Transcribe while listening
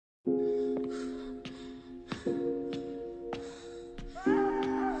DS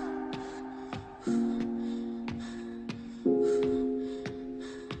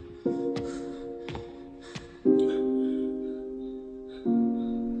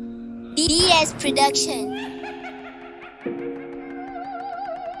Production.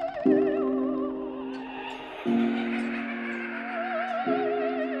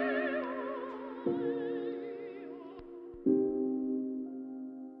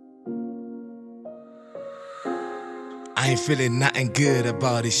 I ain't feeling nothing good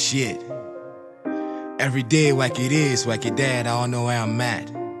about this shit. Every day, like it is, like it dead, I don't know where I'm at.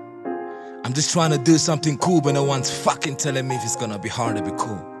 I'm just trying to do something cool, but no one's fucking telling me if it's gonna be hard to be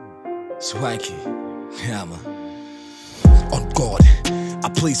cool. Swanky, yeah man. On God, I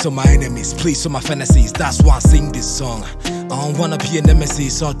place on my enemies, place on my fantasies. That's why I sing this song. I don't wanna be a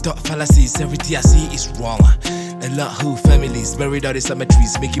nemesis or dot fallacies. Everything I see is wrong. A lot who families buried all the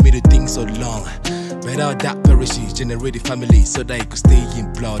cemeteries, making me do things so long. Without that perishes, generated family so that it could stay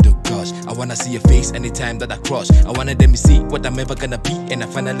in blood, oh gosh. I wanna see your face anytime that I crush. I wanna let me see what I'm ever gonna be, and I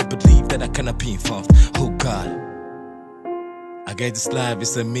finally believe that I cannot be involved. Oh God, I get this life,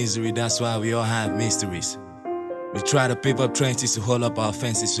 it's a misery, that's why we all have mysteries. We try to pave up trenches to hold up our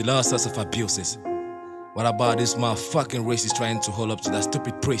fences with all sorts of abuses. What about this motherfucking racist trying to hold up to the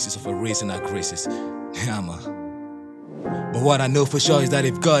stupid praises of erasing our graces? Yeah man. But what I know for sure is that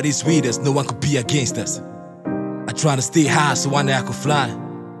if God is with us, no one could be against us. I try to stay high so one day I could fly.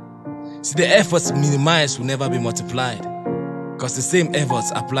 See, the efforts minimized will never be multiplied, cause the same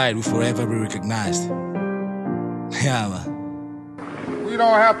efforts applied will forever be recognized. Yeah man. We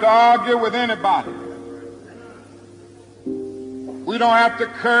don't have to argue with anybody. We don't have to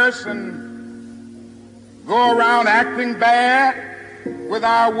curse and go around acting bad with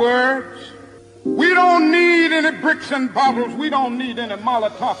our words. We don't need any bricks and bottles. We don't need any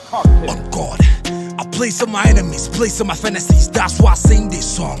Molotov cocktails. On God, I place on my enemies, place on my fantasies. That's why I sing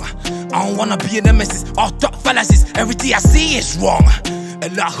this song. I don't wanna be a nemesis or thought fallacies. Everything I see is wrong. A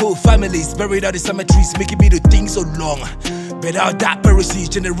lot whole families buried all the cemeteries, making me do things so long. Without that perishes,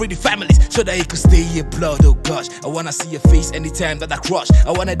 generated families so that it could stay in blood, oh gosh. I wanna see your face anytime that I crush.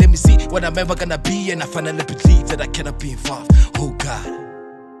 I wanna let me see what I'm ever gonna be, and I finally believe that I cannot be involved. Oh God.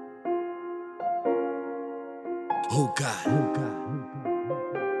 Oh God. Oh God.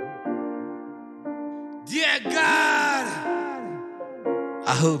 Dear God,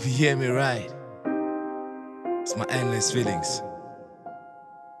 I hope you hear me right. It's my endless feelings.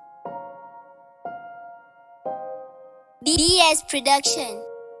 DS Production.